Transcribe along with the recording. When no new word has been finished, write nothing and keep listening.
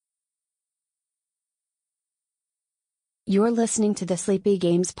You're listening to the Sleepy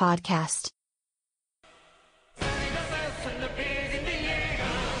Games Podcast.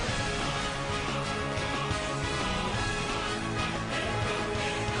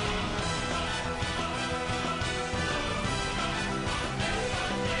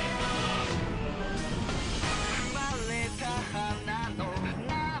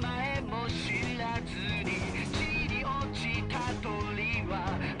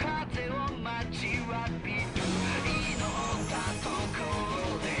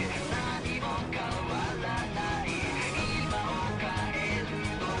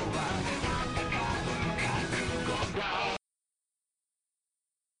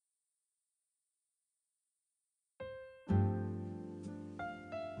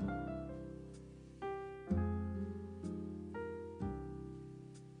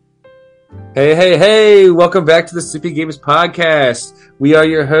 Hey, welcome back to the Sleepy Games Podcast. We are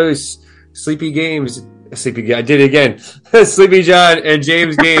your hosts, Sleepy Games. I did it again. Sleepy John and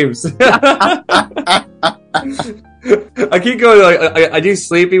James Games. I keep going, I do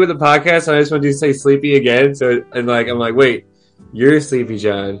Sleepy with the podcast, and I just want to say Sleepy again. I'm like, wait, you're Sleepy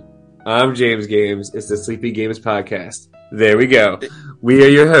John. I'm James Games. It's the Sleepy Games Podcast. There we go. We are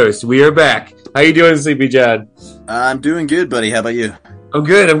your hosts. We are back. How you doing, Sleepy John? I'm doing good, buddy. How about you? I'm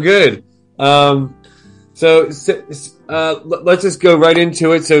good. Let's just go right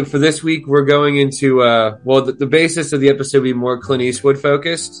into it. So for this week, we're going into, the basis of the episode will be more Clint Eastwood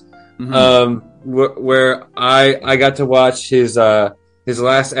focused, where I got to watch his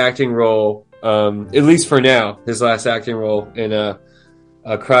last acting role, at least for now, his last acting role in,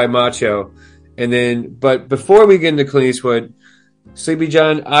 Cry Macho. But before we get into Clint Eastwood, Sleepy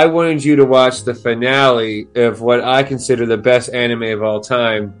John, I wanted you to watch the finale of what I consider the best anime of all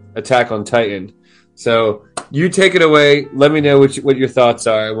time, Attack on Titan. So you take it away. Let me know what your thoughts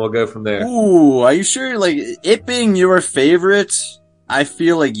are, and we'll go from there. Ooh, are you sure? Like, it being your favorite, I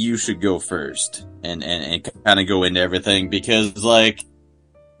feel like you should go first and kind of go into everything, because, like,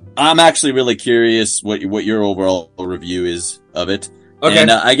 I'm actually really curious what your overall review is of it. Okay.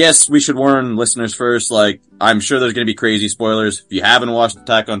 And I guess we should warn listeners first, like, I'm sure there's going to be crazy spoilers. If you haven't watched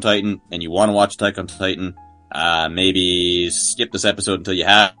Attack on Titan and you want to watch Attack on Titan, maybe skip this episode until you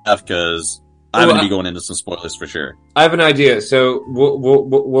have, because I'm going to be going into some spoilers for sure. I have an idea. So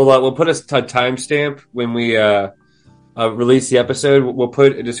we'll put a timestamp when we release the episode. We'll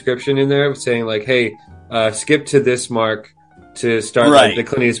put a description in there saying, like, hey, skip to this mark to start like, the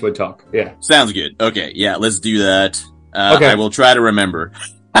Clint Eastwood talk. Yeah. Sounds good. Okay. Yeah, let's do that. Okay. I will try to remember.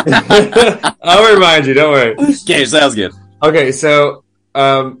 I'll remind you. Don't worry. Okay, sounds good. Okay, so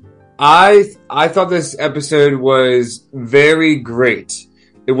I thought this episode was very great.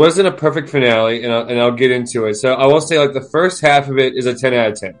 It wasn't a perfect finale, and I'll get into it. So I will say, like, the first half of it is a 10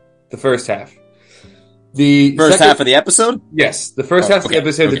 out of 10. The first half. The first half of the episode? Yes, the first half of the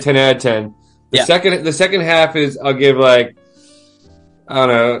episode is a 10 out of 10. The second half is, I'll give, like, I don't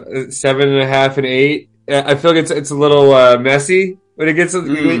know, 7.5 and 8. I feel like it's a little messy when it gets when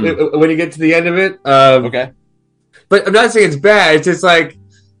you get to the end of it. Okay, but I'm not saying it's bad. It's just like,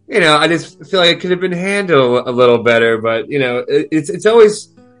 I just feel like it could have been handled a little better. But it's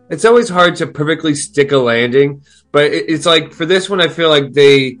always hard to perfectly stick a landing. But it's like for this one, I feel like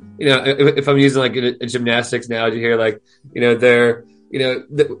they, if I'm using like a gymnastics analogy here, like they're you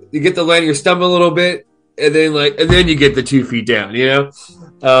get the landing, you stumble a little bit, and then you get the 2 feet down.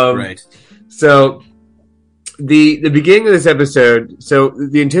 Right. So. The beginning of this episode, so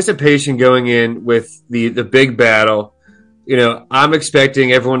the anticipation going in with the big battle, I'm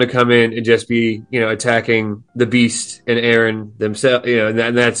expecting everyone to come in and just be, attacking the Beast and Eren themselves, and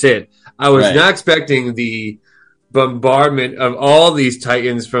that's it. I was not expecting the bombardment of all these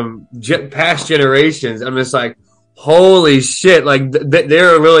Titans from past generations. I'm just like, holy shit, like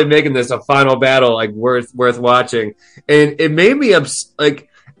they're really making this a final battle, like worth watching. And it made me I don't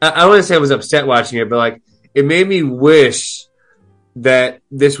want to say I was upset watching it, but like, it made me wish that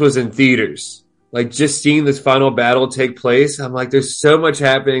this was in theaters. Like, just seeing this final battle take place, I'm like, there's so much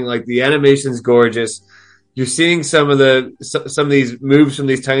happening. Like, the animation's gorgeous. You're seeing some of these moves from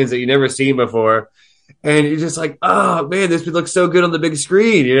these Titans that you never seen before, and you're just like, oh man, this would look so good on the big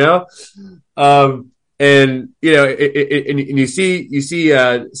screen, And you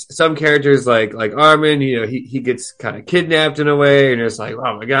see some characters like Armin, he gets kind of kidnapped in a way, and it's like,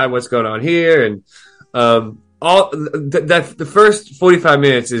 oh my god, what's going on here? And the first 45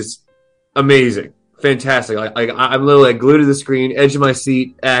 minutes is amazing, fantastic. I'm literally glued to the screen, edge of my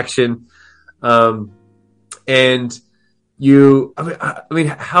seat, action, and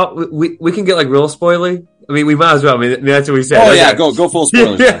how we can get like real spoily. I mean, we might as well. I mean that's what we said. Oh yeah, go full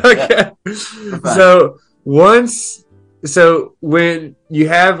spoilers. Yeah, okay. So once so when you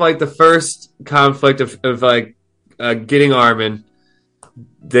have like the first conflict of like getting Armin,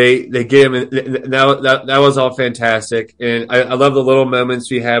 they get him, and that was all fantastic, and I love the little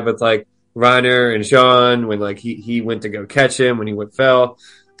moments we had with like Reiner and Sean when like he went to go catch him when he fell.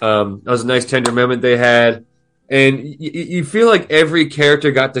 That was a nice tender moment they had, and you feel like every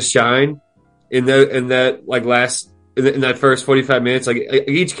character got to shine in that like in that first 45 minutes. Like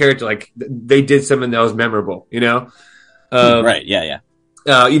each character, like they did something that was memorable, you know. Right? Yeah.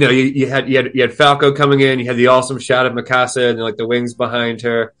 You know, you had Falco coming in. You had the awesome shot of Mikasa and like the wings behind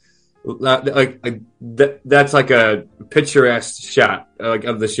her. That's like a picturesque shot like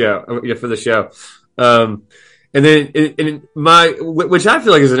of the show for the show. And then which I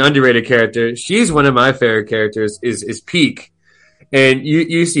feel like is an underrated character. She's one of my favorite characters. Is Peak. And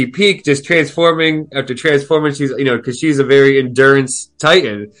you see Peak just transforming after transforming. She's, you know, because she's a very endurance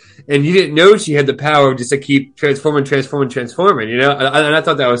titan, and you didn't know she had the power just to keep transforming. You know, and I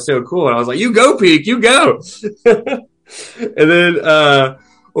thought that was so cool. And I was like, "You go, Peak, you go." And then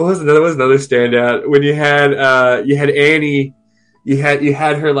what was another standout when you had Annie, you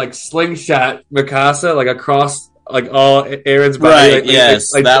had her like slingshot Mikasa like across like all Aaron's body. Right.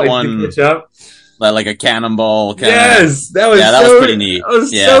 Yes, that one. Like a cannonball. Yes, that was pretty neat. That was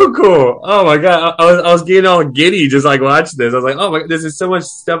so cool. Oh my god, I was getting all giddy just like watching this. I was like, oh my, this is so much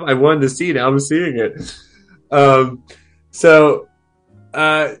stuff I wanted to see. Now I'm seeing it. So,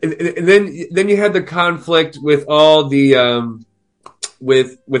 and then you had the conflict with all the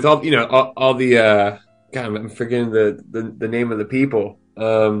with all, you know, all the God, I'm forgetting the name of the people.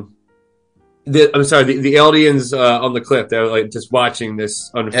 I'm sorry, the Eldians on the cliff. They were like just watching this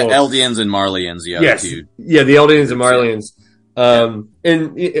unfold. Eldians and Marleyans, the other two. Yeah, the Eldians and Marleyans.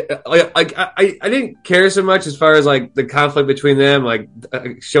 And like I didn't care so much as far as like the conflict between them, like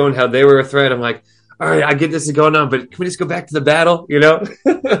showing how they were a threat. I'm like, all right, I get this is going on, but can we just go back to the battle? You know?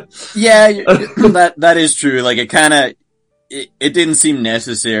 Yeah, that is true. Like it didn't seem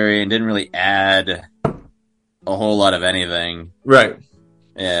necessary and didn't really add a whole lot of anything. Right.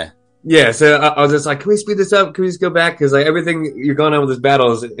 Yeah. Yeah, so I was just like, can we speed this up? Can we just go back? Because like everything you're going on with this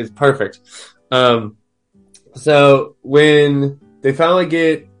battle is perfect. So when they finally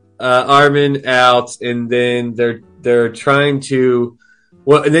get Armin out, and then they're trying to,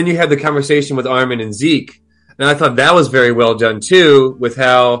 well, and then you have the conversation with Armin and Zeke, and I thought that was very well done too, with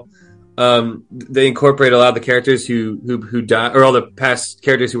how they incorporate a lot of the characters who died, or all the past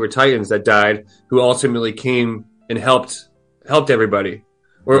characters who were Titans that died, who ultimately came and helped everybody.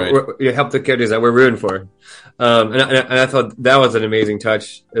 Or help the characters that we're rooting for, and I thought that was an amazing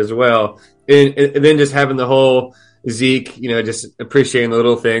touch as well. And then just having the whole Zeke, you know, just appreciating the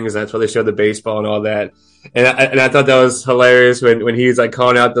little things. That's why they showed the baseball and all that. And I thought that was hilarious when he's like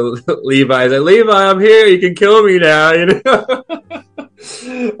calling out the Levi. He's like, Levi, I'm here. You can kill me now. You know, I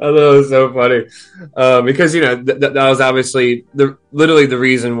thought it was so funny because, you know, that was obviously literally the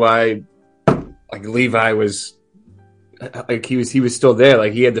reason why like Levi was. Like he was still there.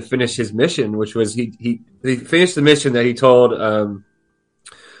 Like he had to finish his mission, which was he finished the mission that he told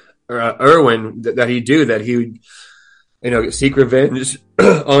Erwin that he'd do, that he would, you know, seek revenge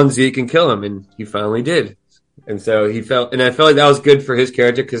on Zeke and kill him, and he finally did. And so I felt like that was good for his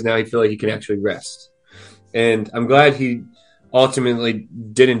character, because now he feel like he can actually rest. And I'm glad he ultimately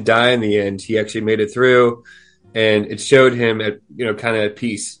didn't die in the end. He actually made it through, and it showed him at, you know, kind of at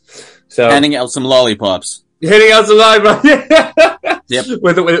peace. So handing out some lollipops. Hitting out some live, yep.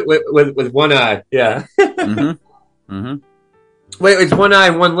 With one eye, yeah. Wait, it's one eye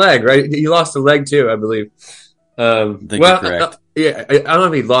and one leg, right? He lost a leg too, I believe. I think you're correct. Yeah, I don't know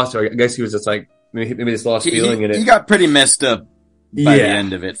if he lost it. I guess he was just like maybe just lost feeling in it. He got pretty messed up by the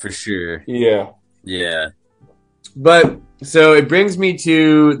end of it, for sure. Yeah. But so it brings me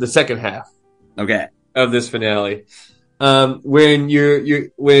to the second half. Okay. Of this finale,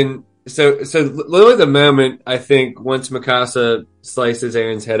 So literally the moment, I think, once Mikasa slices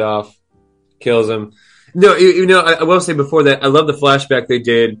Aaron's head off, kills him. No, you know, I will say before that, I love the flashback they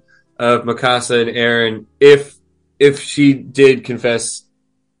did of Mikasa and Aaron. If she did confess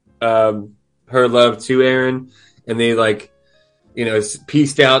her love to Aaron, and they, like, you know,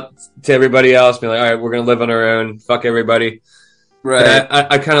 pieced out to everybody else, being like, all right, we're gonna live on our own, fuck everybody. Right.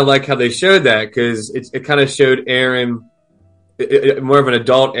 I kind of like how they showed that, because it kind of showed Aaron. More of an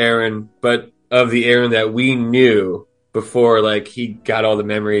adult Aaron, but of the Aaron that we knew before, like he got all the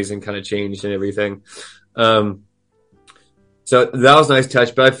memories and kind of changed and everything. So that was a nice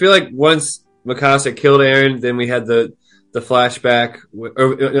touch. But I feel like once Mikasa killed Aaron, then we had the flashback,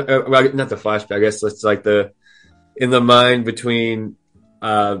 or not the flashback. I guess it's like in the mind between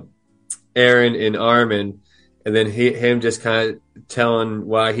Aaron and Armin, and then him just kind of telling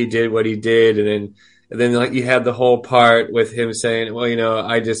why he did what he did, and then like you had the whole part with him saying, well,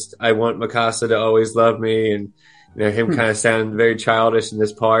 I want Mikasa to always love me, and him kind of sounding very childish in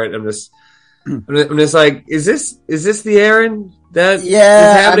this part. I'm just like, is this the Eren that is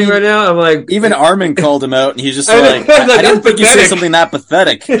happening right now? I'm like, even Armin called him out, and he's just like, I didn't think you said something that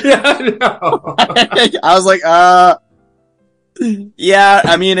pathetic. Yeah, I know. I was like, yeah,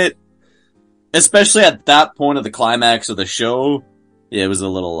 I mean it, especially at that point of the climax of the show. Yeah, it was a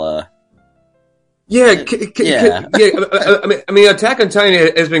little, Yeah. I mean, Attack on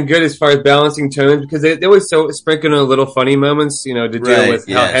Titan has been good as far as balancing tones because they always sprinkle in little funny moments, to deal with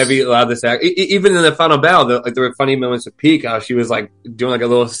how heavy a lot of this act. Even in the final battle, there were funny moments with Peak, how she was like doing like a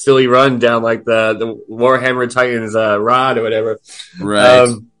little silly run down like the Warhammer Titan's rod or whatever. Right.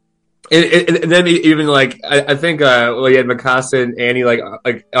 And then even like I think you had Mikasa and Annie like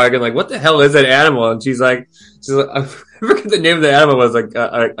arguing like, what the hell is that animal? And she's like I forget the name of the animal was, like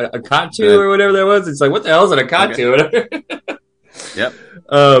a Katsu or whatever that was. It's like, what the hell is a Katsu? Okay. Yep.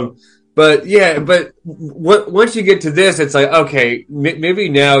 But once you get to this, it's like, okay, maybe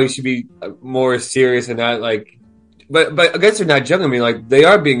now you should be more serious and not like. But I guess they're not joking. I mean, like they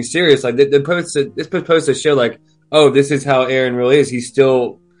are being serious. Like this supposed to show like, oh, this is how Eren really is. He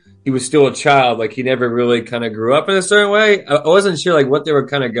was still a child. Like he never really kind of grew up in a certain way. I wasn't sure like what they were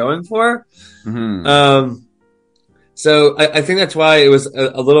kind of going for. Mm-hmm. So I think that's why it was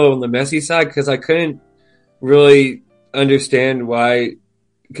a little on the messy side because I couldn't really understand why.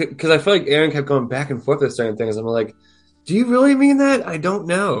 Because I feel like Eren kept going back and forth with certain things. I'm like, do you really mean that? I don't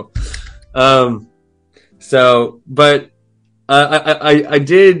know. But I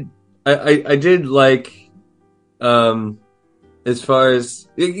did like. As far as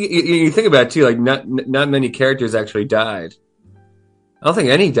you think about it too, like not many characters actually died. I don't think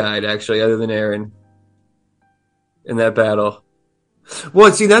any died actually, other than Eren in that battle.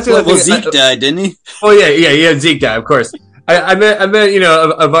 Well, see, that's well, Zeke died, didn't he? Oh yeah, Zeke died, of course. I meant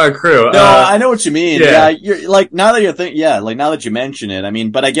of our crew. No, I know what you mean. Yeah, you're like now that you mention it, I mean,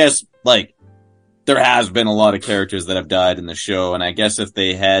 but I guess like there has been a lot of characters that have died in the show, and I guess if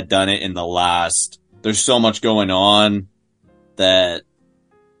they had done it in the last, there's so much going on that,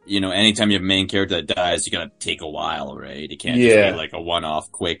 anytime you have a main character that dies, you gotta take a while, right? You can't just be like a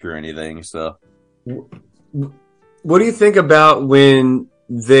one-off quick or anything, so. What do you think about when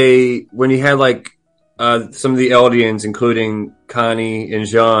you had like, some of the Eldians, including Connie and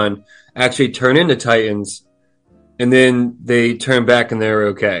Jean, actually turn into Titans, and then they turn back and they're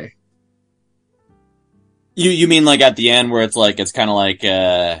okay? You mean like at the end where it's kind of like,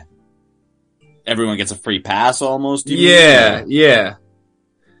 everyone gets a free pass almost? Yeah.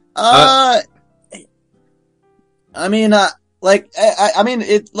 I mean,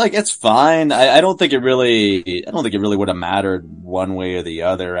 it's fine. I don't think it really would have mattered one way or the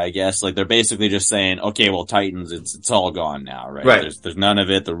other, I guess. Like, they're basically just saying, okay, well, Titans, it's all gone now, right? Right. There's none of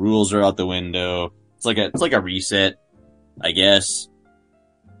it. The rules are out the window. It's like a reset, I guess.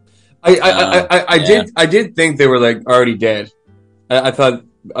 I did think they were like already dead. I thought,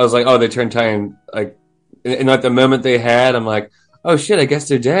 I was like, oh, they turned Titan, like, and at the moment they had, I'm like, oh shit, I guess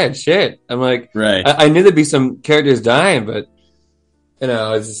they're dead. Shit. I'm like, right. I knew there'd be some characters dying, but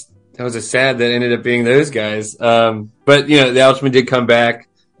that was a sad that ended up being those guys. But the Ultraman did come back,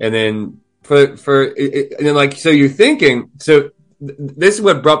 and then and then like, so you're thinking, so this is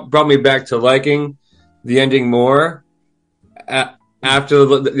what brought me back to liking the ending more. After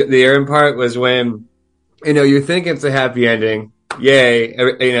the Eren part was when, you're thinking it's a happy ending. Yay.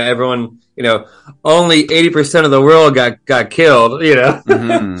 Everyone, only 80% of the world got killed,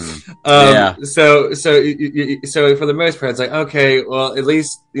 Mm-hmm. Yeah. So for the most part, it's like, okay, well, at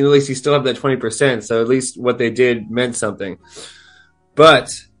least you still have that 20%. So at least what they did meant something. But,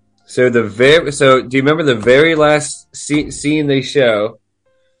 so do you remember the very last scene they show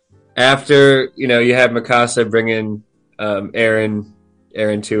after, you have Mikasa bringing,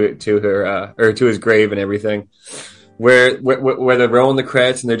 Eren to her, or to his grave and everything, where they're rolling the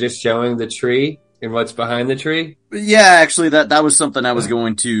credits and they're just showing the tree and what's behind the tree? Yeah, actually, that was something I was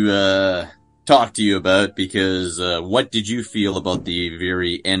going to talk to you about, because what did you feel about the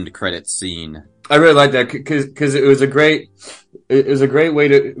very end credits scene? I really liked that because it was a great way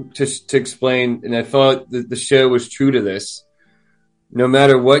to explain, and I thought that the show was true to this. No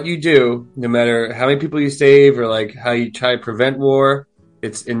matter what you do, no matter how many people you save or like how you try to prevent war,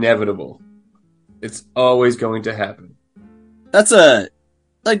 it's inevitable. It's always going to happen. That's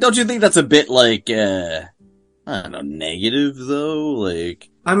don't you think that's a bit like, I don't know, negative though? Like,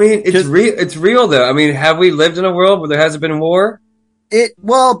 I mean, it's real though. I mean, have we lived in a world where there hasn't been war?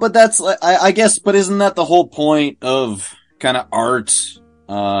 But that's, I guess, but isn't that the whole point of kind of art,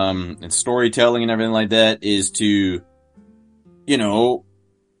 and storytelling and everything like that, is to,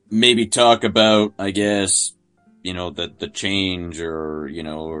 maybe talk about, I guess, the change, or,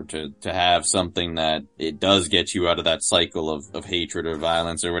 or to have something that it does get you out of that cycle of hatred or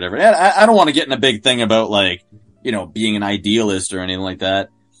violence or whatever. And I don't want to get in a big thing about, like, being an idealist or anything like that.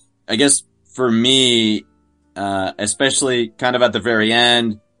 I guess for me, especially kind of at the very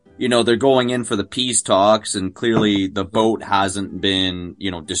end, they're going in for the peace talks, and clearly the boat hasn't been,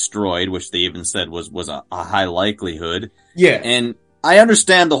 destroyed, which they even said was a high likelihood. Yeah. And I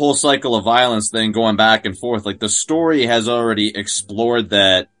understand the whole cycle of violence thing going back and forth. Like, the story has already explored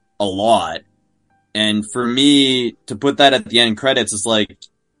that a lot. And for me to put that at the end credits is like,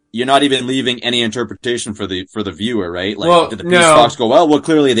 you're not even leaving any interpretation for the viewer, right? Like, well, did the peace talks go well? Well,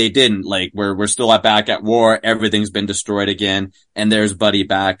 clearly they didn't. Like, we're still back at war. Everything's been destroyed again. And there's Buddy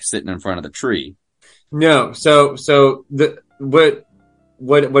back sitting in front of the tree. No. So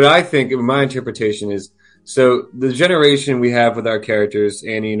what I think, my interpretation is, so the generation we have with our characters,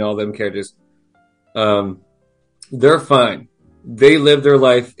 Annie and all them characters, they're fine. They live their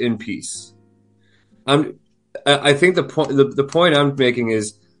life in peace. I think the point I'm making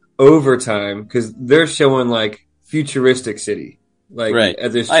is, over time, because they're showing like futuristic city, like right.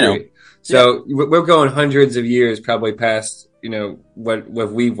 At this street. So we're going hundreds of years probably past, what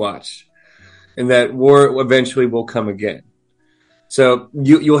we've watched, and that war eventually will come again. So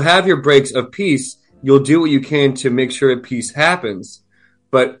you'll have your breaks of peace. You'll do what you can to make sure that peace happens,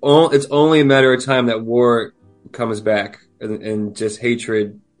 but it's only a matter of time that war comes back and just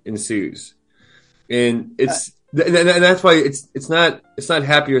hatred ensues. And and that's why it's not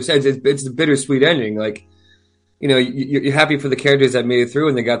happy or sad. It's a bittersweet ending. Like, you're happy for the characters that made it through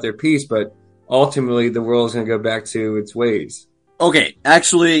and they got their peace, but ultimately the world's going to go back to its ways. Okay,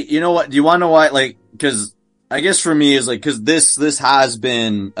 actually, you know what? Do you want to know why? Like, because I guess for me is like, because this has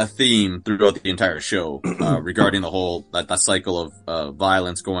been a theme throughout the entire show, regarding the whole that cycle of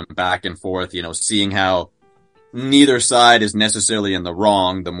violence going back and forth. Seeing how neither side is necessarily in the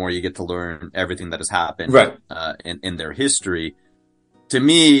wrong the more you get to learn everything that has happened, right, in their history. To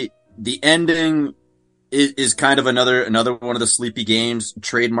me, the ending is kind of another one of the Sleepy Games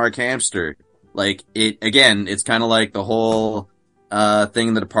trademark hamster. Like, it's kind of like the whole thing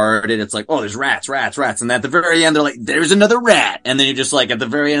in The Departed. It's like, oh, there's rats. And at the very end, they're like, there's another rat. And then you're just like, at the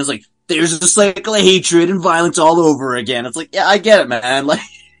very end, it's like, there's a cycle of hatred and violence all over again. It's like, yeah, I get it, man. Like,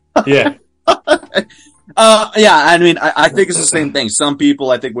 yeah. I mean, I think it's the same thing. Some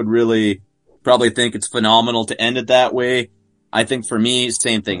people, I think, would really probably think it's phenomenal to end it that way. I think for me,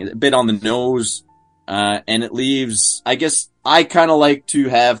 same thing. A bit on the nose, and it leaves, I guess, I kind of like to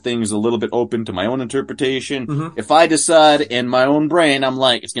have things a little bit open to my own interpretation. Mm-hmm. If I decide in my own brain, I'm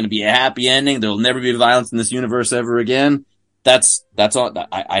like, it's going to be a happy ending, there'll never be violence in this universe ever again, that's all.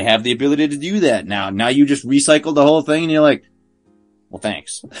 I have the ability to do that now. Now you just recycled the whole thing and you're like, well,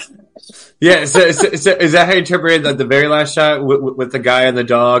 thanks. Yeah, so is that how you interpreted the very last shot with the guy and the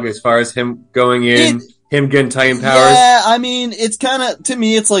dog, as far as him going in, him getting Titan powers? Yeah, I mean, it's kind of, to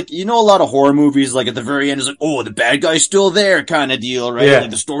me, it's like, a lot of horror movies, like at the very end, it's like, oh, the bad guy's still there kind of deal, right? Yeah.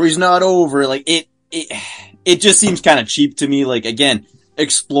 Like, the story's not over. Like, it just seems kind of cheap to me. Like, again,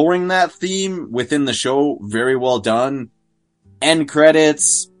 exploring that theme within the show, very well done. End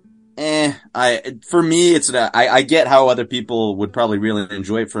credits, for me, I get how other people would probably really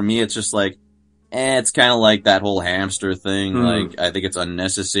enjoy it. For me, it's just like, it's kind of like that whole hamster thing. Like, I think it's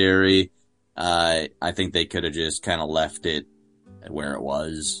unnecessary. I think they could have just kind of left it where it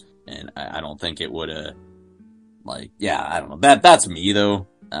was. And I don't think it would have, like, yeah, I don't know. That's me though.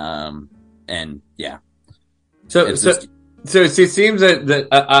 And yeah. So it seems that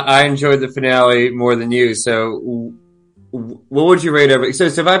I enjoyed the finale more than you. So, what would you rate every? So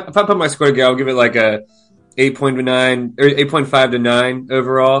if I put my score together, I'll give it like a 8.9 or 8.5 to 9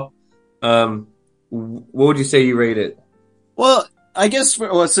 overall. What would you say you rate it? Well, I guess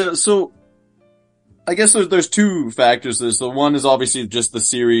I guess there's two factors. The one is obviously just the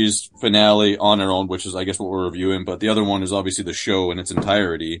series finale on our own, which is I guess what we're reviewing. But the other one is obviously the show in its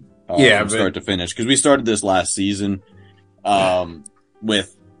entirety, from start to finish. Because we started this last season,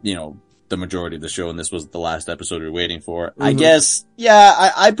 with the majority of the show, and this was the last episode we were waiting for. Mm-hmm. I guess,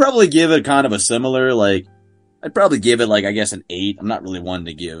 yeah, I'd probably give it kind of a similar, like, I'd probably give it, like, I guess an 8. I'm not really one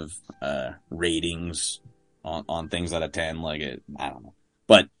to give, ratings on things out of 10, like, I don't know.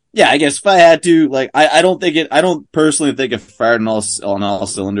 But, yeah, I guess if I had to, like, I don't personally think it fired on all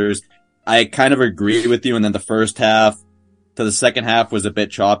cylinders. I kind of agree with you, and then the first half, to the second half was a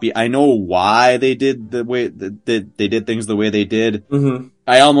bit choppy. I know why they did the way they did things the way they did. Mm-hmm.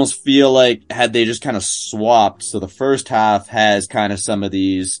 I almost feel like had they just kind of swapped, so the first half has kind of some of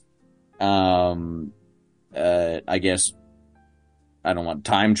these, I guess, I don't want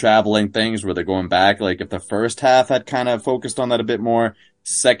time traveling things where they're going back. Like if the first half had kind of focused on that a bit more,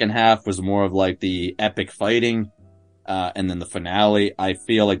 second half was more of like the epic fighting, and then the finale. I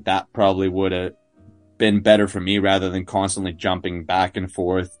feel like that probably would have been better for me rather than constantly jumping back and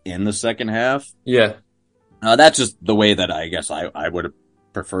forth in the second half. Yeah. That's just the way that I guess I would have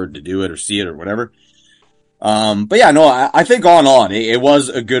preferred to do it or see it or whatever. But yeah, no, I think it was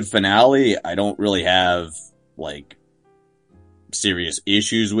a good finale. I don't really have like serious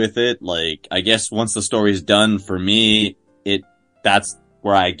issues with it. Like, I guess once the story's done for me, that's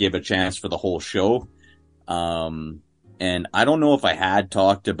where I give a chance for the whole show. And I don't know if I had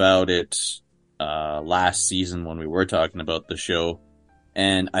talked about it, last season when we were talking about the show.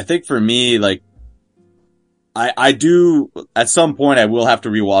 And I think for me, like, I do, at some point I will have to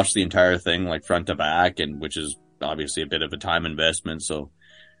rewatch the entire thing, like front to back, and which is obviously a bit of a time investment. So,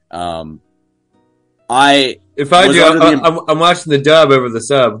 I'm watching the dub over the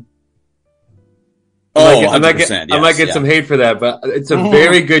sub. I might get some hate for that, but it's a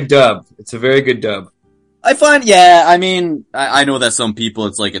very good dub. It's a very good dub. I find, yeah, I mean, I know that some people,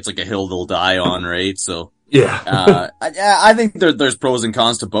 it's like a hill they'll die on, right? So, yeah. I think there's pros and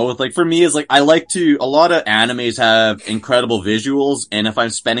cons to both. Like, for me, it's like, a lot of animes have incredible visuals, and if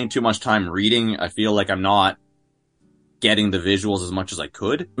I'm spending too much time reading, I feel like I'm not getting the visuals as much as I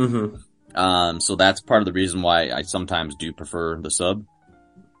could. Mm-hmm. So that's part of the reason why I sometimes do prefer the sub.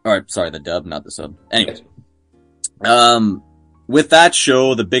 Or, sorry, the dub, not the sub. Anyways. With that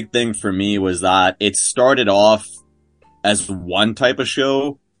show, the big thing for me was that it started off as one type of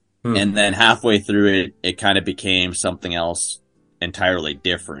show, and then halfway through it kind of became something else entirely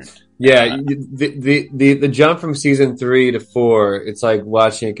different. Yeah, the jump from season 3 to 4, it's like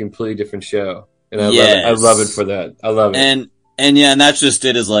watching a completely different show. And I love it for that. I love it. And yeah, and that's just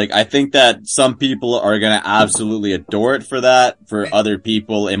it, is like, I think that some people are gonna absolutely adore it for that. For other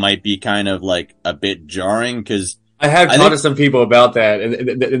people, it might be kind of like a bit jarring, cause I have talked to some people about that,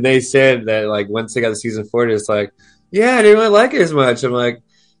 and they said that, like, once they got to season 4, it's like, yeah, I didn't really like it as much. I'm like,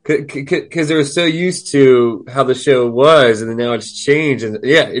 because they were so used to how the show was, and then now it's changed. And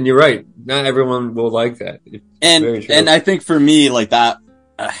yeah, and you're right. Not everyone will like that. And I think for me, like that,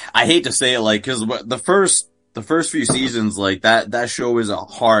 I hate to say it, like, because the first few seasons, like that show is a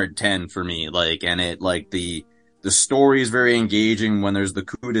hard 10 for me. Like, and it, like, the story is very engaging when there's the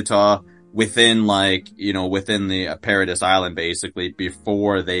coup d'etat within, like, you know, within the Paradise Island, basically,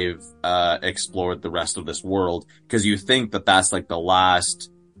 before they've explored the rest of this world, because you think that that's like the last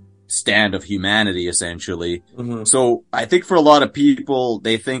stand of humanity, essentially. Mm-hmm. So I think for a lot of people,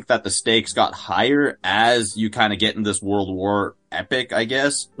 they think that the stakes got higher as you kind of get in this World War epic, I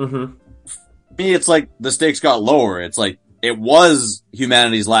guess. Mm-hmm. For me, it's like the stakes got lower. It's like, it was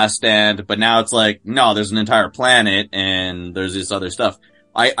humanity's last stand, but now it's like, no, there's an entire planet and there's this other stuff.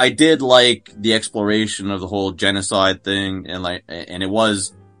 I did like the exploration of the whole genocide thing, and it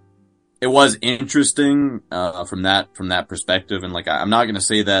was interesting, from that perspective. And like, I'm not going to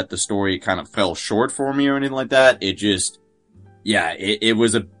say that the story kind of fell short for me or anything like that. It just, yeah, it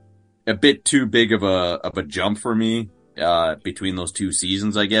was a bit too big of a jump for me, between those two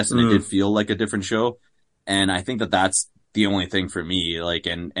seasons, I guess. And it did feel like a different show. And I think that that's the only thing for me. Like,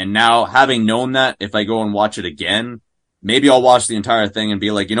 and now having known that, if I go and watch it again, maybe I'll watch the entire thing and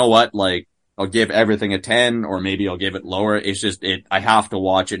be like, you know what, like, I'll give everything a 10, or maybe I'll give it lower. It's just, I have to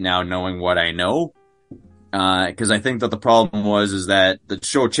watch it now knowing what I know. Cause I think that the problem is that the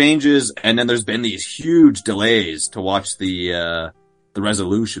show changes, and then there's been these huge delays to watch the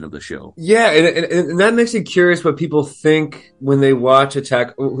resolution of the show. Yeah, and that makes me curious what people think when they watch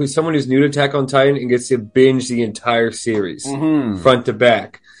someone who's new to Attack on Titan and gets to binge the entire series, front to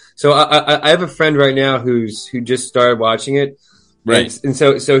back. So I have a friend right now who just started watching it, right? And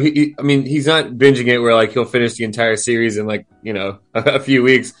so he's not binging it where, like, he'll finish the entire series in, like, you know, a few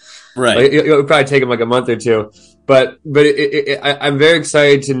weeks, right? Like, it'll probably take him like a month or two. But I'm very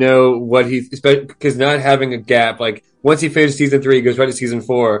excited to know what because not having a gap, like, once he finishes season 3, he goes right to season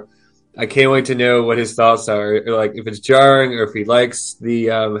 4. I can't wait to know what his thoughts are, or, like, if it's jarring or if he likes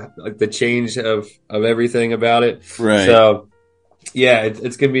the change of everything about it, right? So. Yeah,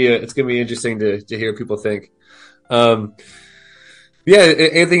 it's gonna be interesting to hear what people think. Yeah,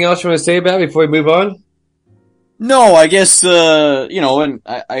 anything else you want to say about it before we move on? No, I guess you know, and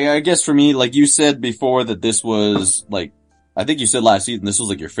I guess for me, like you said before, that this was, like, I think you said last season this was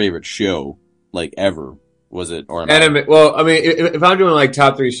like your favorite show, like, ever. was it? Or anime? Well, I mean, if I'm doing like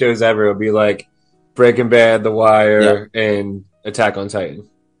top 3 shows ever, it'll be like Breaking Bad, The Wire, and Attack on Titan.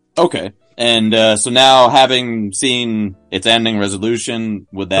 Okay. And so now, having seen its ending resolution,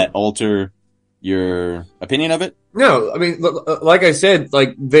 would that alter your opinion of it? No, I mean, like I said,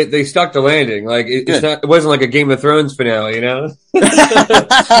 like they stuck the landing. Like it wasn't like a Game of Thrones finale, you know,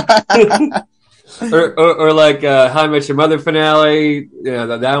 or like How I Met Your Mother finale. Yeah,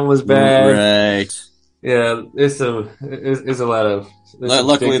 that one was bad. Right. Yeah, there's a lot of.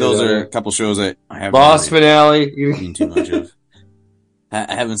 Luckily, those are a couple shows that I haven't. Lost finale. Seen too much of.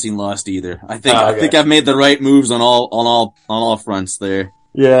 I haven't seen Lost either. I think I've made the right moves on all fronts there.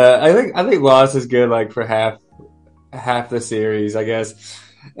 Yeah, I think Lost is good like for half the series, I guess.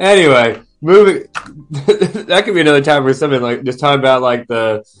 Anyway, moving. That could be another time for something like just talking about like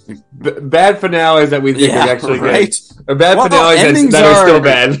the bad finales that we think are actually good, or bad finales that are still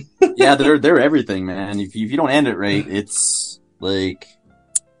bad. Yeah, they're everything, man. If you don't end it right, it's like.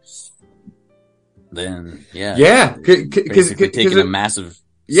 Then because taking a massive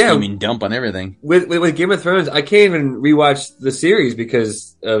steaming dump on everything. With Game of Thrones, I can't even rewatch the series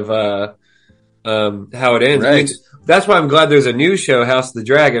because of how it ends. Right. I mean, that's why I'm glad there's a new show, House of the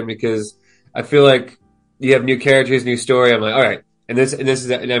Dragon, because I feel like you have new characters, new story. I'm like, all right, and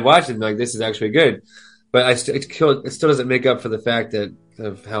I watched it, and like this is actually good, but it still doesn't make up for the fact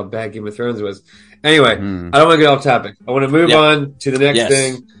of how bad Game of Thrones was. Anyway, I don't want to get off topic. I want to move on to the next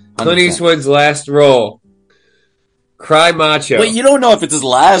thing. 100%. Clint Eastwood's last role, Cry Macho. Wait, you don't know if it's his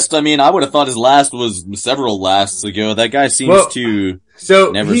last? I mean, I would have thought his last was several lasts ago. That guy seems to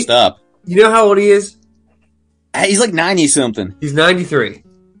never stop. You know how old he is? He's like 90-something. He's 93.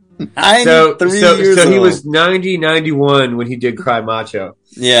 93 years old. He old. was 91 when he did Cry Macho.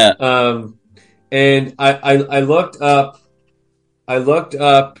 Yeah. And I looked up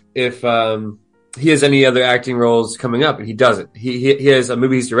if he has any other acting roles coming up, and he doesn't. He has a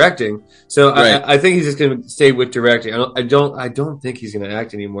movie he's directing, so right. I think he's just going to stay with directing. I don't think he's going to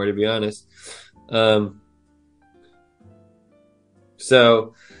act anymore, to be honest.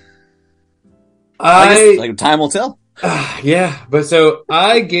 So I guess, like, time will tell. Yeah, but so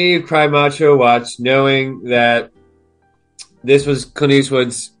I gave Cry Macho a watch, knowing that this was Clint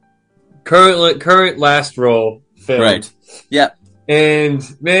Eastwood's current last role film. Right. Yeah. And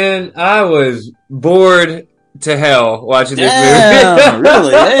man, I was bored to hell watching this movie.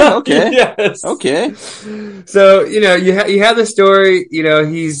 Really? Hey, okay. Yes. Okay. So you have the story. You know,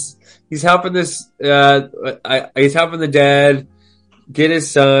 he's helping this. He's helping the dad get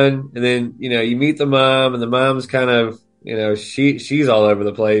his son, and then you meet the mom, and the mom's kind of she's all over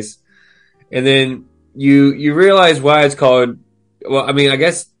the place, and then you realize why it's called. Well, I mean, I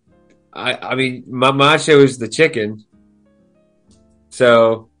guess Macho is the chicken.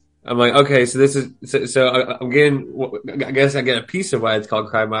 So I'm like, okay, so this is so I'm getting. I guess I get a piece of why it's called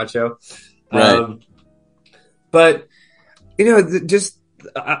Cry Macho, right? But just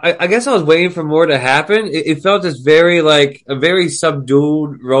I guess I was waiting for more to happen. It felt just very like a very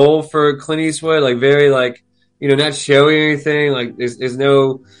subdued role for Clint Eastwood, like very like not showing anything. Like there's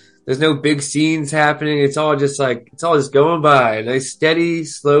no big scenes happening. It's all just going by, a nice steady,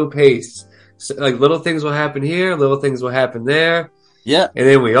 slow pace. So, like little things will happen here, little things will happen there. Yeah. And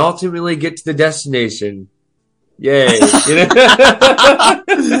then we ultimately get to the destination. Yay.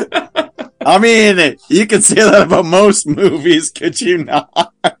 I mean, you could say that about most movies, could you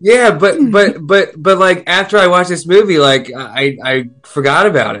not? Yeah, but like after I watched this movie, like I forgot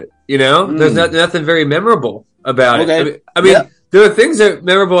about it, There's nothing very memorable about it. I mean, there are things that are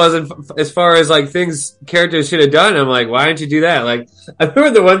memorable as far as like things characters should have done. I'm like, why didn't you do that? Like, I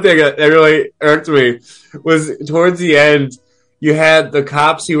remember the one thing that really irked me was towards the end, you had the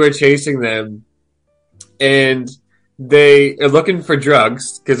cops who were chasing them, and they are looking for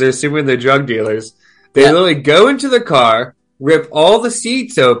drugs because they're assuming they're drug dealers. They literally go into the car, rip all the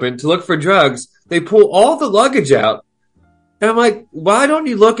seats open to look for drugs. They pull all the luggage out. And I'm like, why don't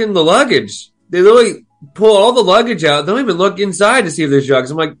you look in the luggage? They literally pull all the luggage out. They don't even look inside to see if there's drugs.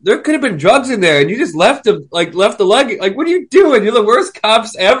 I'm like, there could have been drugs in there, and you just left the luggage. Like, what are you doing? You're the worst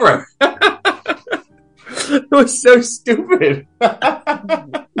cops ever. It was so stupid.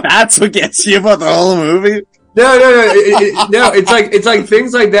 That's what gets you about the whole movie? No. No, it's like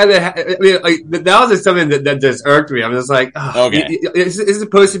things like that. That was just something that just irked me. I'm just like, okay. It's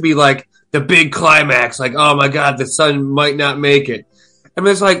supposed to be like the big climax. Like, oh my god, the son might not make it. I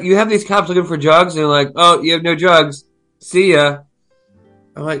mean, it's like you have these cops looking for drugs, and they're like, oh, you have no drugs. See ya.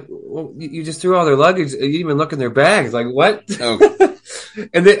 I'm like, well, you just threw all their luggage. You didn't even look in their bags. Like, what? Okay.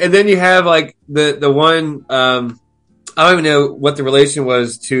 and then you have like the one. I don't even know what the relation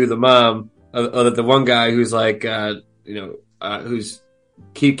was to the mom. the one guy who's like, who's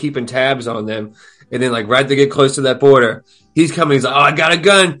keeping tabs on them. And then like right to get close to that border, he's coming. He's like, "Oh, I got a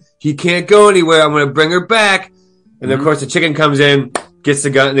gun. He can't go anywhere. I'm going to bring her back." And then, of course, the chicken comes in, gets the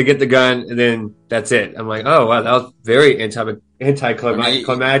gun, they get the gun, and then that's it. I'm like, oh, wow, that was very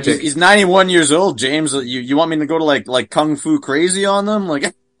anticlimactic. He's 91 years old, James. You want me to go to like Kung Fu Crazy on them?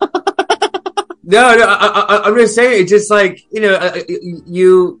 Like, No, I'm just saying, it's just like,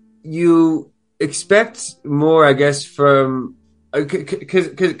 you expect more, I guess, from,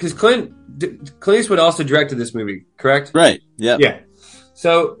 because Clint Eastwood also directed this movie, correct? Right, yeah. Yeah.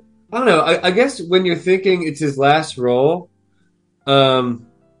 So, I don't know. I guess when you're thinking it's his last role,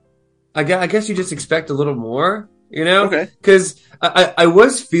 I guess you just expect a little more, Okay. Because I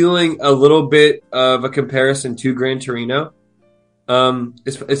was feeling a little bit of a comparison to Gran Torino,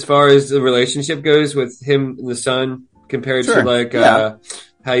 as far as the relationship goes with him and the son, compared to like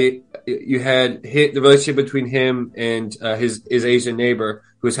how you had the relationship between him and his Asian neighbor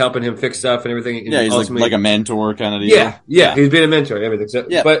who was helping him fix stuff and everything. And he's like a mentor kind of deal. Yeah, he's been a mentor and everything. So,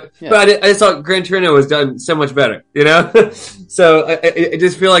 but I just thought Gran Torino was done so much better, So I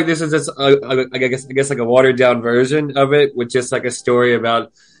just feel like this is just, I guess like a watered down version of it, with just like a story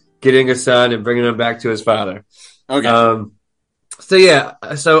about getting a son and bringing him back to his father. Okay.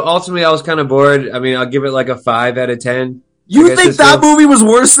 So ultimately I was kind of bored. I mean, I'll give it like a 5 out of 10. You think that movie was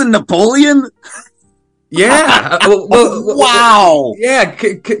worse than Napoleon? Yeah. Wow. Yeah,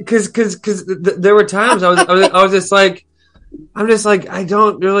 because there were times I was just like, I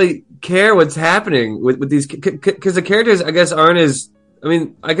don't really care what's happening with these, because the characters, I guess, aren't as, I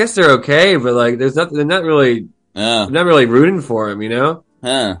mean, I guess they're okay, but like they're not really rooting for him,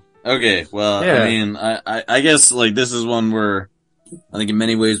 Huh. Okay. Well, yeah. I mean, I guess like this is one where I think in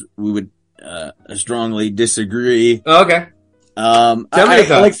many ways we would strongly disagree. Oh, okay. Tell me your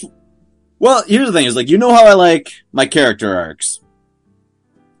thoughts. Well, here's the thing: is like, how I like my character arcs,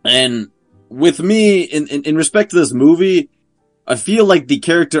 and with me, in respect to this movie, I feel like the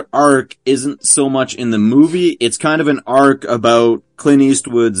character arc isn't so much in the movie; it's kind of an arc about Clint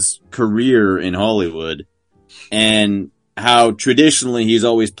Eastwood's career in Hollywood, and how traditionally he's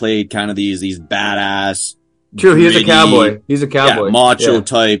always played kind of these badass. True, he's a cowboy. He's a cowboy, macho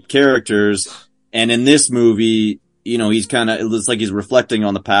type characters, and in this movie, he's kind of, it's like he's reflecting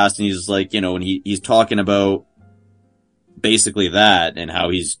on the past, and he's like, and he's talking about basically that, and how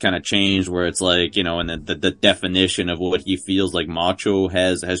he's kind of changed, where it's like, and the definition of what he feels like macho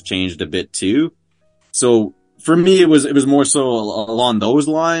has changed a bit too. So for me, it was more so along those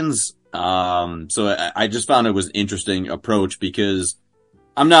lines. So I just found it was an interesting approach, because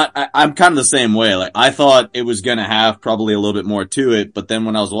I'm kind of the same way. Like, I thought it was gonna have probably a little bit more to it, but then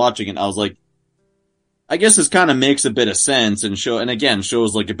when I was watching it, I was like, I guess this kind of makes a bit of sense, and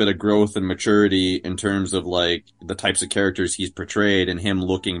shows like a bit of growth and maturity in terms of like the types of characters he's portrayed, and him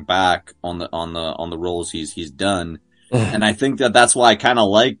looking back on the roles he's done. And I think that's why I kind of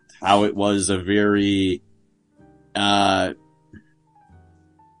liked how it was a very, I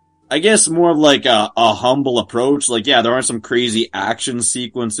guess more of like a humble approach. Like, yeah, there are some crazy action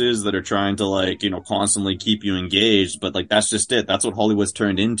sequences that are trying to like, constantly keep you engaged, but like that's just it. That's what Hollywood's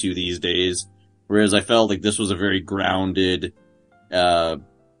turned into these days. Whereas I felt like this was a very grounded, kind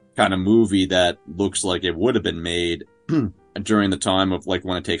of movie that looks like it would have been made during the time of like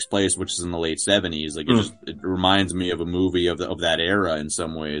when it takes place, which is in the late 70s. Like it reminds me of a movie of that era in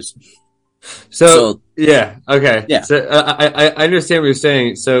some ways. So yeah, okay. Yeah. So I understand what you're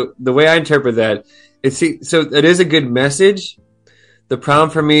saying. So the way I interpret that so it is a good message. The problem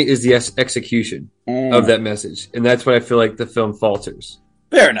for me is the execution of that message. And that's what I feel like the film falters.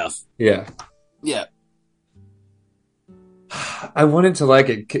 Fair enough. Yeah. Yeah. I wanted to like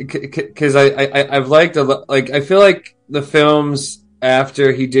it because I've liked I feel like the films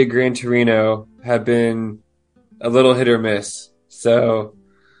after he did Gran Torino have been a little hit or miss. So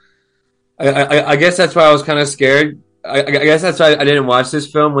I guess that's why I was kind of scared. I guess that's why I didn't watch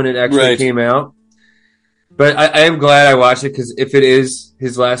this film when it actually came out. But I am glad I watched it, because if it is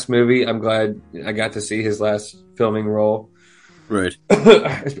his last movie, I'm glad I got to see his last filming role. Right.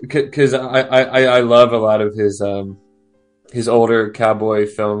 Because I love a lot of his older cowboy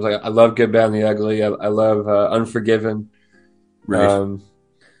films. Like, I love Good, Bad, and the Ugly. I love Unforgiven. Right.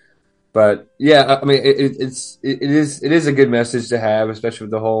 But yeah, I mean, it is a good message to have, especially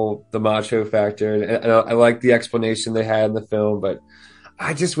with the macho factor. And I like the explanation they had in the film, but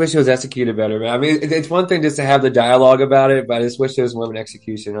I just wish it was executed better, man. I mean, it's one thing just to have the dialogue about it, but I just wish there was more of an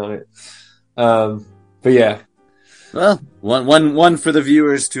execution on it. But yeah. Well, one for the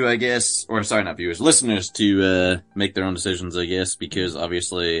viewers to, I guess, or sorry, not viewers, listeners to make their own decisions, I guess, because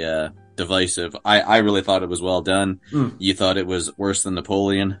obviously divisive. I really thought it was well done. Mm. You thought it was worse than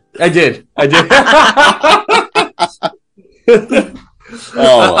Napoleon. I did.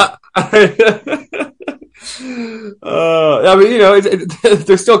 Oh. I mean, you know,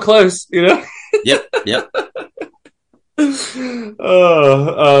 they're still close, you know? Yep. I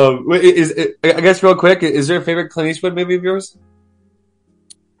guess real quick, is there a favorite Clint Eastwood movie of yours?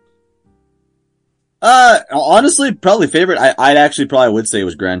 Honestly, probably favorite. I'd actually probably would say it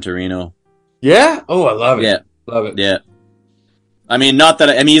was Gran Torino. Yeah? Oh, I love it. Yeah. Love it. Yeah. I mean, not that,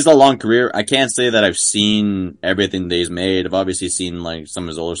 I mean, he's a long career. I can't say that I've seen everything that he's made. I've obviously seen, like, some of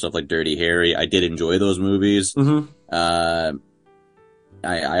his older stuff, like Dirty Harry. I did enjoy those movies. Mm-hmm.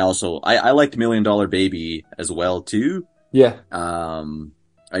 I also liked Million Dollar Baby as well, too. Yeah. Gran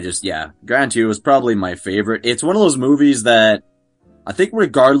Torino was probably my favorite. It's one of those movies that I think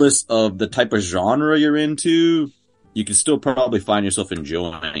regardless of the type of genre you're into, you can still probably find yourself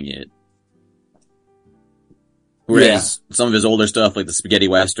enjoying it. Whereas some of his older stuff, like the spaghetti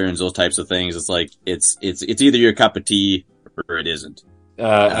westerns, those types of things, it's like it's either your cup of tea or it isn't.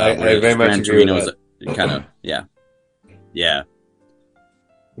 I very much agree with that. Kind of, yeah.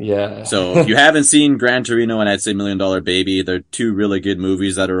 So if you haven't seen Gran Torino and I'd say Million Dollar Baby, they're two really good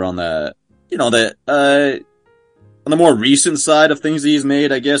movies that are on the, you know, on the more recent side of things that he's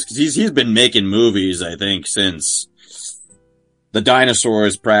made, I guess, because he's been making movies, I think, since the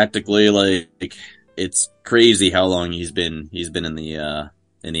dinosaurs practically. Like, it's crazy how long he's been in the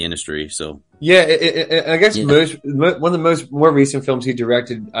industry. So yeah, I guess one of the more recent films he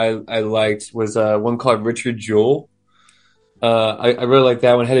directed I liked was one called Richard Jewell. I really liked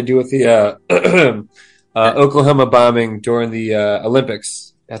that one. It had to do with the Oklahoma bombing during the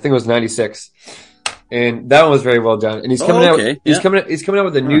Olympics. I think it was '96, and that one was very well done. And he's coming out. He's coming out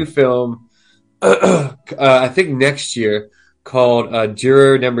with a new film. I think next year called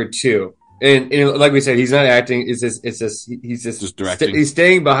Juror Number 2. And like we said, he's not acting. He's just directing. He's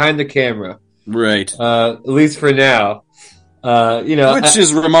staying behind the camera, right? At least for now. Which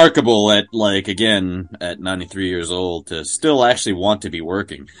is remarkable at 93 years old to still actually want to be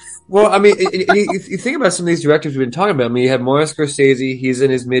working. Well, I mean, you think about some of these directors we've been talking about. I mean, you have Martin Scorsese; he's in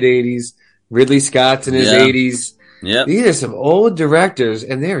his mid-80s. Ridley Scott's in his 80s. Yeah, these are some old directors,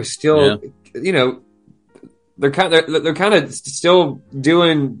 and they're still, you know. They're kind of still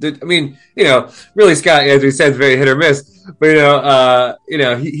doing. I mean, you know, really, Scott, as we said, is very hit or miss. But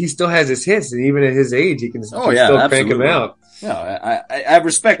he still has his hits, and even at his age, he can still crank them out. Yeah, I have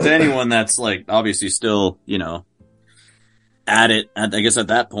respect to anyone that's like obviously still, you know, at it. I guess at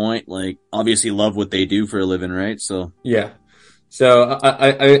that point, like obviously love what they do for a living, right? So yeah. So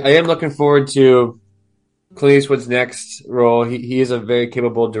I am looking forward to Clint Eastwood's next role. He is a very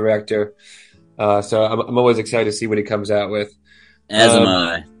capable director. So I'm always excited to see what he comes out with. As am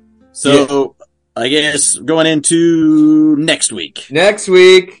I. So I guess going into next week. Next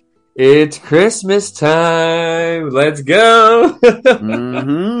week, it's Christmas time. Let's go.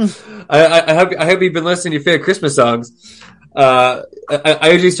 Mm-hmm. I hope you've been listening to your favorite Christmas songs. I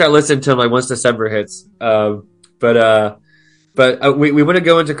usually start listening to them like once December hits. But we want to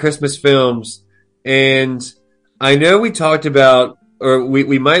go into Christmas films, and I know we talked about. Or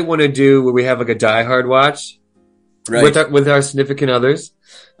we might want to do where we have like a Die Hard watch with our significant others.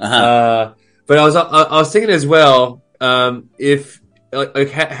 Uh-huh. But I was thinking as well, if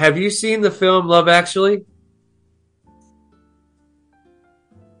have you seen the film Love Actually?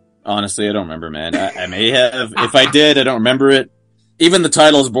 Honestly, I don't remember, man. I may have. If I did, I don't remember it. Even the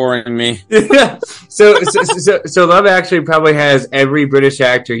title's boring me. So Love Actually probably has every British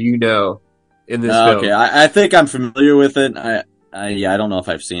actor you know in this film. Okay, I think I'm familiar with it. I don't know if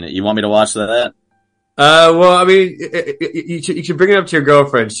I've seen it. You want me to watch that? Well, I mean, you should bring it up to your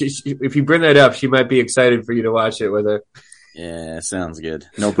girlfriend. If you bring that up, she might be excited for you to watch it with her. Yeah, sounds good.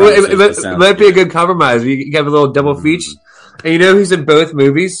 No problem. It might be a good compromise. You can have a little double feature. And you know who's in both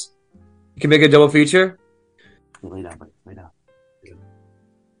movies? You can make a double feature. Lay down.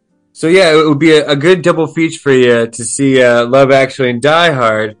 So yeah, it would be a good double feature for you to see Love Actually and Die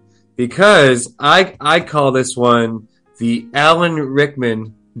Hard, because I call this one the Alan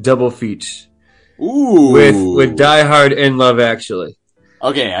Rickman double feature. Ooh. With Die Hard and Love Actually.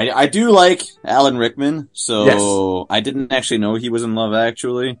 Okay, I do like Alan Rickman, so yes. I didn't actually know he was in Love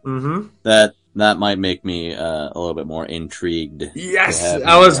Actually. Mm-hmm. That might make me a little bit more intrigued. Yes,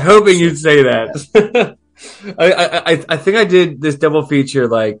 I was hoping you'd say that. I think I did this double feature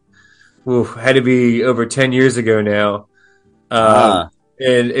had to be over 10 years ago now.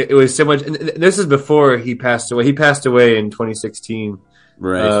 And it was so much. And this is before he passed away. He passed away in 2016,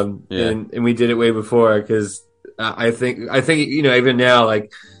 right? And we did it way before, because I think even now,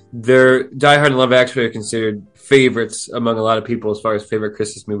 like Die Hard and Love Actually are considered favorites among a lot of people as far as favorite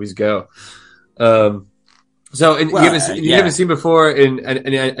Christmas movies go. So, and you haven't seen before, and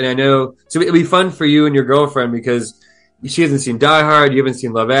I know, so it'll be fun for you and your girlfriend because she hasn't seen Die Hard, you haven't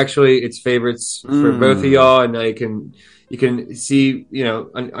seen Love Actually. It's favorites for both of y'all, and now you can see,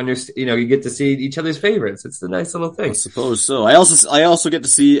 understand, you get to see each other's favorites. It's a nice little thing. I suppose so. I also get to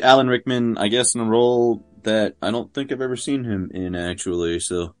see Alan Rickman, I guess, in a role that I don't think I've ever seen him in, actually.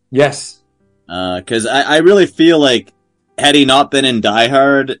 So yes, because I really feel like had he not been in Die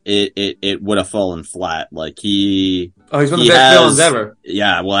Hard, it would have fallen flat. Like he's one of the best villains ever.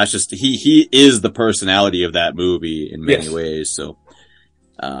 Yeah, well, that's just he is the personality of that movie in many ways. So,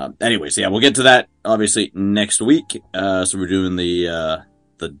 anyways, yeah, we'll get to that obviously next week. So we're doing the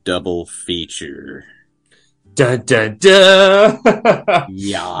double feature. Da da da.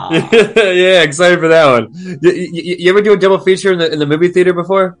 Yeah, yeah, excited for that one. You ever do a double feature in the movie theater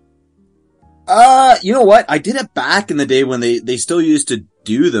before? You know what? I did it back in the day when they still used to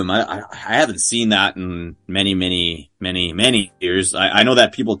do them. I haven't seen that in many years. I know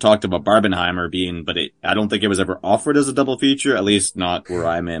that people talked about Barbenheimer but I don't think it was ever offered as a double feature, at least not where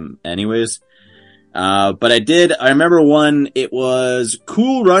I'm in anyways. But I remember one, it was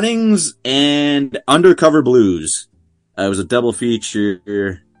Cool Runnings and Undercover Blues. It was a double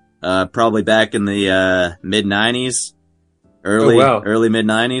feature, probably back in the, mid-90s. Early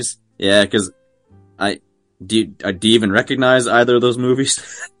mid-90s. Yeah, cause do you even recognize either of those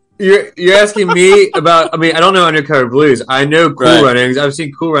movies? You're asking me about, I don't know Undercover Blues. I know Cool Runnings. I've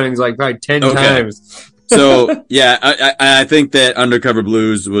seen Cool Runnings like probably 10 times. So, yeah, I think that Undercover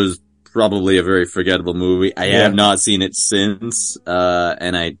Blues was probably a very forgettable movie. I have not seen it since,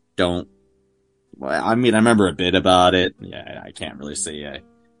 and I remember a bit about it. Yeah, I can't really say I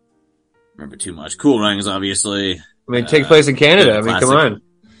remember too much. Cool Runnings, obviously. It takes place in Canada. Come on.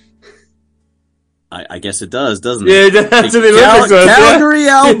 I guess it does, doesn't it? Yeah, that's what the Olympics was. Calgary,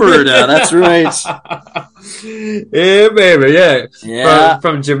 Alberta. That's right. Yeah, baby. Yeah. Yeah.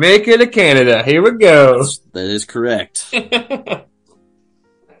 From Jamaica to Canada. Here we go. That is correct.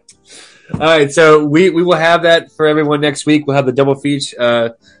 All right, so we will have that for everyone next week. We'll have the double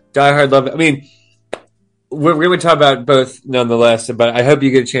feature, Die Hard, Love. We're going to talk about both nonetheless, but I hope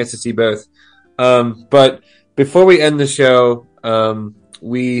you get a chance to see both. But before we end the show,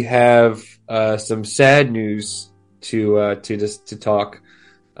 we have some sad news to talk.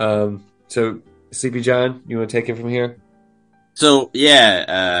 So, Sleepy John, you want to take it from here? So,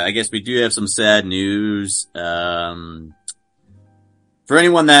 yeah, I guess we do have some sad news. For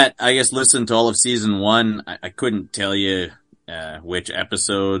anyone that, I guess, listened to all of season 1, I couldn't tell you which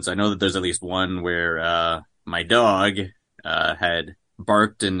episodes. I know that there's at least one where my dog had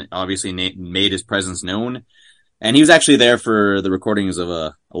barked and obviously made his presence known. And he was actually there for the recordings of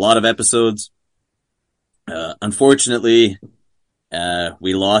a lot of episodes. Unfortunately,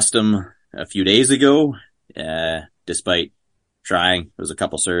 we lost him a few days ago, despite trying. There was a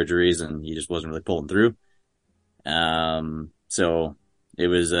couple surgeries and he just wasn't really pulling through. So it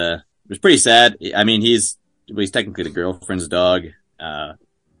was pretty sad. He's technically the girlfriend's dog.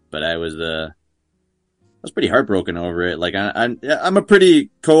 But I was pretty heartbroken over it. Like I'm a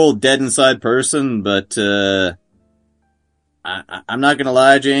pretty cold, dead inside person, but, I'm not gonna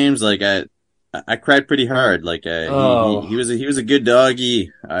lie, James. Like I cried pretty hard. Like he was a good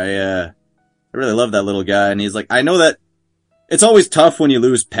doggy. I really love that little guy, and he's like, I know that it's always tough when you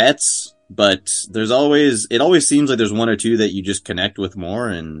lose pets, but it always seems like there's one or two that you just connect with more,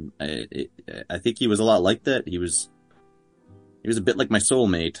 and I think he was a lot like that. He was a bit like my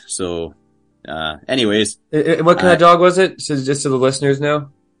soulmate. So, anyways, and what kind of dog was it? So just so the listeners know.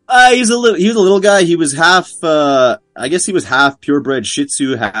 He was a little guy. He was half, I guess he was half purebred Shih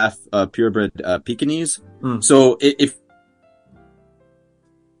Tzu, half, purebred, Pekingese. Mm. So if,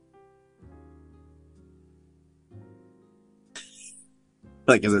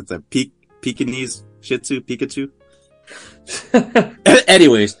 like, is it a Pekingese Shih Tzu, Pikachu?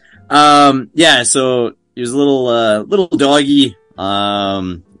 Anyways, yeah, so he was a little doggy,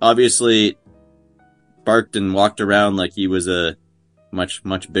 obviously barked and walked around like he was a much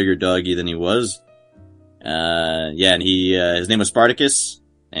bigger doggy than he was. And he, his name was Spartacus.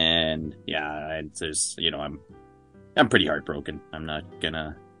 And yeah, I'm pretty heartbroken. I'm not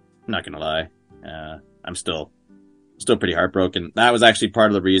gonna lie. I'm still pretty heartbroken. That was actually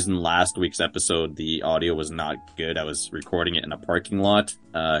part of the reason last week's episode, the audio was not good. I was recording it in a parking lot,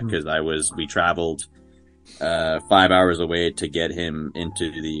 cause we traveled, 5 hours away to get him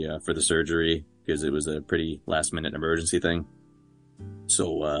into for the surgery, cause it was a pretty last minute emergency thing.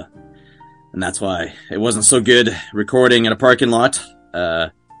 So, and that's why it wasn't so good recording in a parking lot.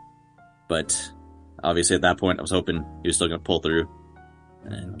 But obviously at that point, I was hoping he was still going to pull through.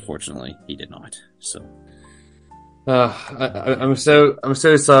 And unfortunately, he did not. So, I'm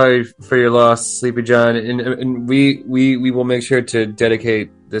so sorry for your loss, Sleepy John, and we will make sure to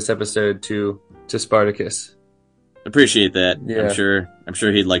dedicate this episode to Spartacus. Appreciate that. Yeah. I'm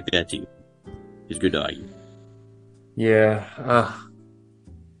sure he'd like that too. He's a good dog. Yeah.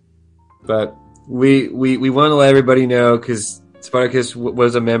 But we want to let everybody know, because Spartacus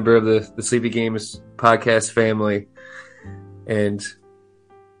was a member of the Sleepy Games podcast family, and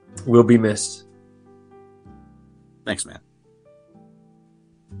will be missed. Thanks, man.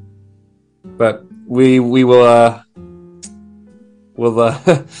 But we will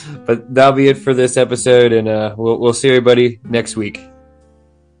but that'll be it for this episode, and we'll see everybody next week.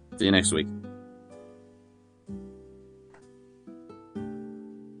 See you next week.